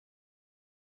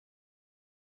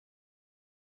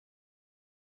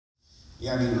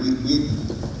Yeah, I mean,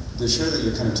 the show that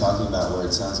you're kind of talking about, where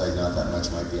it sounds like not that much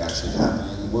might be actually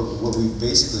happening, what we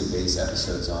basically base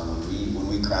episodes on, when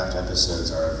we craft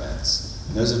episodes, are events.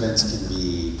 And those events can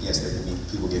be, yes, they can be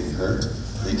people getting hurt.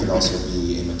 They could also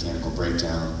be a mechanical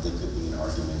breakdown. They could be an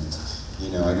argument.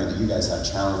 You know, I know that you guys have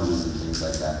challenges and things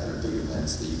like that are big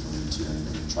events that you can lead to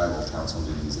in tribal council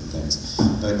meetings and things.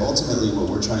 But ultimately, what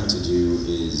we're trying to do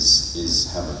is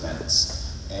have events.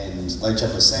 And like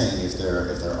Jeff was saying, if there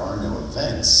are no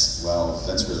events, well,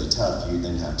 that's really tough. You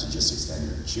then have to just extend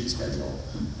your shoot schedule.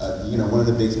 You know, one of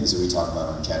the big things that we talk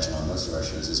about on Catch and on most of our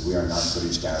shows is we are not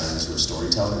footage gatherers, we're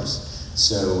storytellers.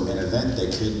 So an event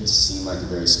that could seem like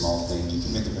a very small thing, you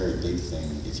can make a very big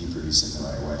thing if you produce it the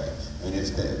right way. I mean,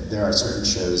 if there are certain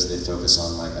shows that focus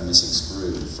on like a missing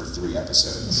screw for 3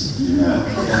 episodes, you know,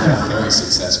 and they're very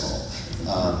successful.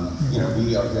 You know,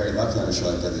 we are very lucky on a show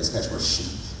like Deadliest Catch where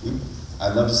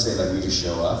I'd love to say like we just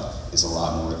show up. It's a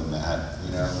lot more than that,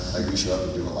 you know? Like we show up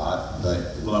and do a lot, but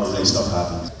a lot of real stuff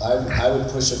happens. I would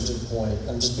push them to the point,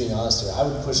 I'm just being honest here, I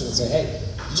would push them and say, hey,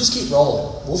 you just keep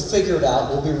rolling. We'll figure it out,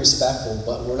 we'll be respectful,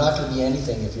 but we're not gonna be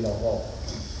anything if you don't roll.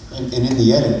 And in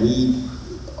the edit, we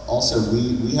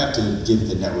have to give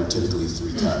the network typically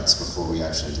 3 cuts before we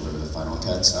actually deliver the final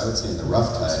cut. So I would say in the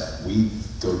rough cut, we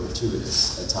go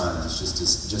gratuitous at times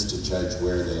just to judge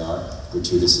where they are.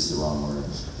 Gratuitous is the wrong word.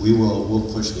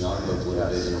 We'll push the envelope a little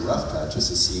bit in a rough cut just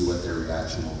to see what their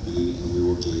reaction will be, and we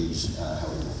will gauge how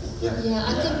we move forward. Yeah,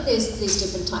 I think there's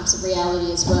different types of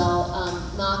reality as well.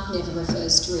 Mark never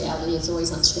refers to reality; it's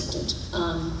always unscripted.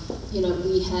 You know,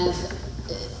 we have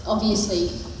obviously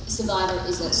Survivor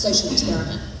is a social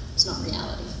experiment. It's not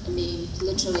reality. I mean,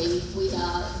 literally, we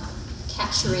are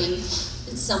capturing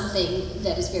something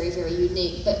that is very, very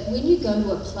unique. But when you go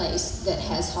to a place that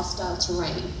has hostile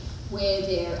terrain, where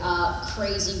there are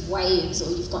crazy waves,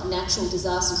 or you've got natural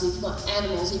disasters, or you've got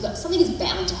animals, you've got something is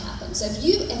bound to happen. So if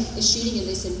you are shooting in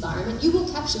this environment, you will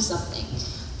capture something.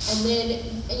 And then,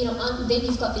 you know, then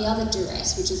you've got the other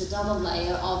duress, which is another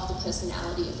layer of the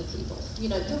personality of the people. You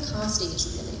know, your casting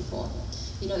is really important.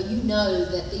 You know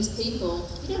that these people,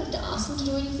 you don't have to ask them to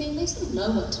do anything, they sort of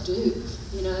know what to do,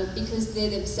 you know, because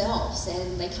they're themselves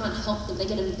and they can't help them, they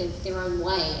get in their own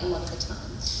way a lot of the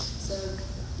time. So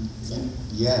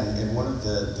yeah, and one of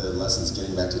the lessons,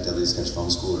 getting back to Deadliest Catch Film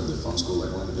School, or the film school,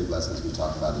 like one of the big lessons we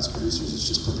talk about as producers is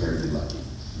just prepare to be lucky.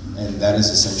 And that is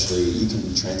essentially, you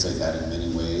can translate that in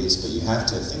many ways, but you have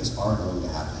to, things are going to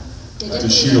happen. To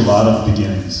shoot a lot of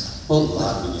beginnings. Well, a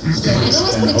lot of beginnings. Yeah, and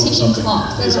always put a ticking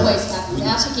clock. That always happens.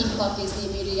 Our ticking clock is the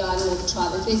immediate idol of the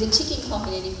tribe. If there's a ticking clock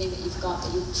in anything that you've got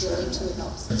that you're drilling to, it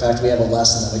helps. In fact, we have a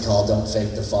lesson that we call "Don't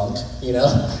fake the funk." You know,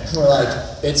 we're like,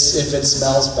 if it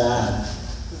smells bad,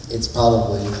 it's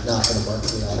probably not going to work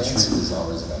for the audience. The truth is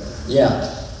always better.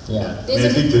 Yeah. Yeah. I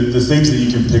think the things that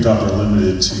you can pick up are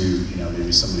limited to, you know,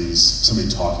 maybe somebody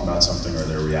talking about something or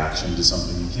their reaction to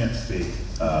something. You can't fake.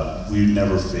 We would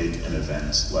never fake an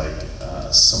event like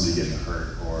somebody getting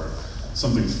hurt or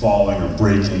something falling or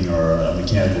breaking or a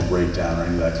mechanical breakdown or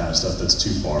any of that kind of stuff. That's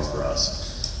too far for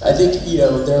us. I think, you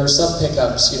know, there are some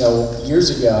pickups, you know, years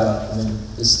ago, I mean,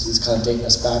 this is kind of dating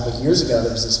us back, but years ago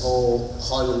there was this whole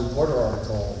Hollywood Reporter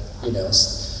article, you know,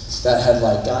 that had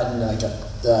like gotten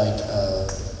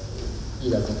you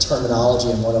know, the terminology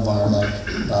in one of our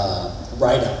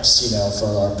write-ups, you know, for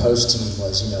our post team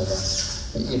was,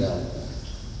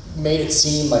 made it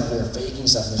seem like we were faking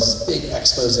stuff. And there's this big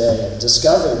expose, and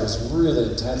Discovery was really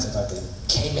intense. In fact, they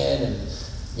came in and,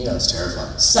 you know, It's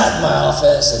terrifying. sat in my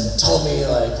office and told me,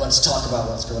 like, let's talk about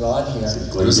what's going on here.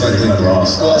 It was like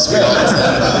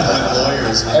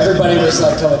Everybody was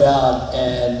like coming down,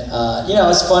 and you know,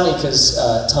 it's funny because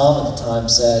Tom at the time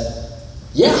said,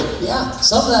 yeah,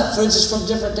 some of that footage is from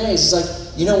different days. He's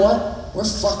like, you know what? We're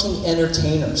fucking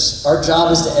entertainers. Our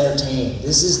job is to entertain.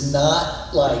 This is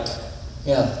not like,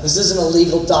 you know, this isn't a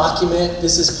legal document.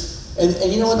 This is,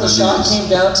 and you know what the shot came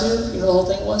down to? You know the whole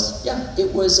thing was? Yeah,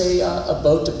 it was a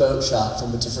boat-to-boat shot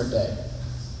from a different day.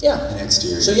 Yeah. An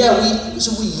exterior. So yeah,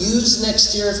 we use an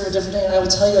exterior from a different day, and I will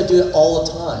tell you, I do it all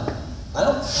the time. I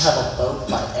don't have a boat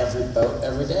by every boat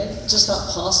every day. It's just not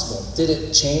possible. Did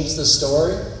it change the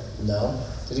story? No.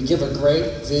 Did it give a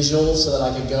great visual so that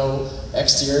I could go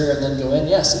exterior and then go in?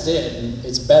 Yes, it did. And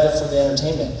it's better for the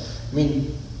entertainment. I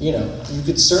mean, you know, you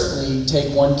could certainly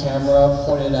take one camera,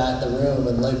 point it at the room,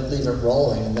 and leave it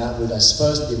rolling, and that would, I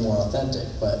suppose, be more authentic.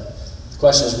 But the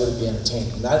question is, would it be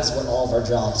entertaining? And that is what all of our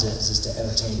jobs is to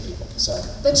entertain people. So.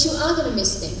 But you are going to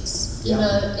miss things, you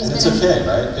know. And it's okay,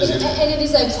 right? And it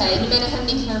is okay, no matter how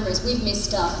many cameras, we've missed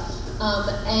stuff.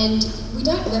 And we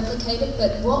don't replicate it,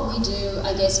 but what we do,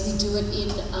 I guess, we do it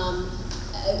in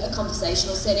a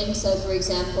conversational setting. So, for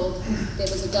example, there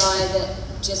was a guy that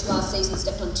just last season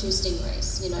stepped on 2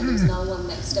 stingrays. You know, there was another one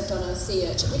that stepped on a sea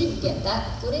urchin. We didn't get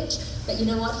that footage, but you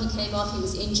know what? He came off, he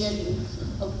was injured, and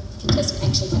a contestant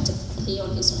actually had to pee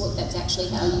on his foot. That's actually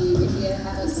how you, if you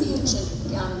have a sea urchin,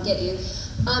 get you.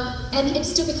 And it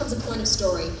still becomes a point of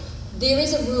story. There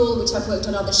is a rule, which I've worked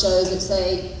on other shows, that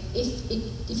say, if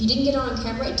you didn't get it on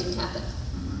camera, it didn't happen.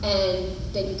 And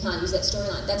then you can't use that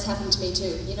storyline. That's happened to me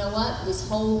too. You know what? This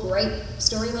whole great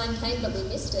storyline came, but we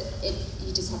missed it.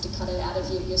 You just have to cut it out of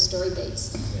your story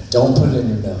beats. Don't put it in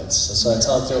your notes. That's what I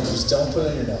tell filmmakers, don't put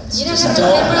it in your notes. You don't have a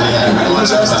camera?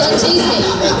 Don't tease me.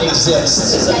 It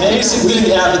exists. It's an amazing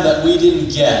thing happened that we didn't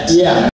get. Yeah.